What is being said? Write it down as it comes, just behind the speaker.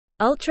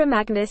Ultra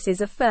Magnus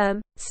is a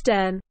firm,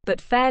 stern, but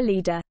fair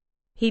leader.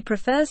 He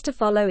prefers to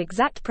follow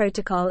exact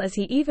protocol, as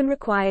he even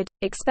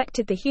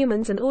expected the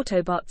humans and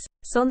Autobots,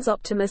 Sans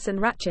Optimus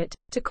and Ratchet,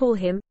 to call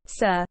him,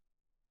 Sir.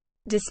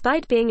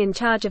 Despite being in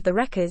charge of the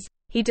Wreckers,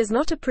 he does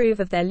not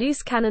approve of their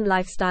loose cannon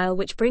lifestyle,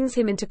 which brings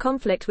him into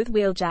conflict with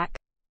Wheeljack.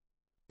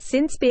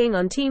 Since being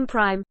on Team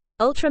Prime,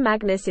 Ultra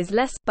Magnus is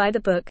less by the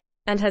book,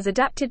 and has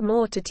adapted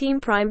more to Team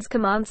Prime's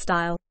command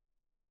style.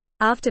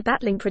 After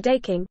battling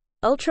Predaking,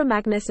 Ultra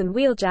Magnus and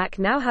Wheeljack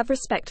now have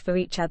respect for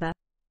each other.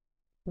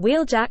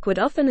 Wheeljack would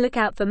often look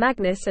out for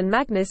Magnus, and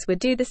Magnus would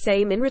do the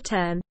same in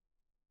return.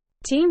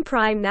 Team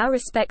Prime now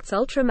respects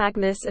Ultra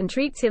Magnus and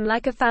treats him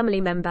like a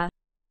family member.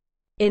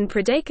 In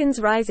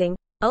Predaking's Rising,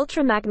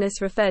 Ultra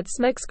Magnus referred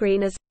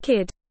Smokescreen as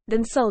kid,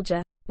 then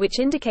soldier, which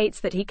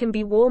indicates that he can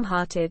be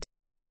warm-hearted.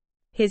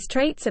 His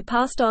traits are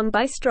passed on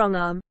by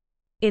Strongarm.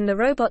 In the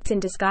Robots in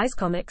Disguise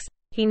comics,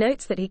 he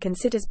notes that he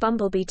considers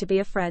Bumblebee to be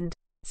a friend,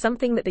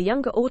 something that the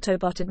younger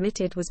Autobot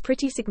admitted was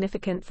pretty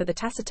significant for the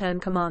taciturn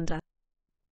commander.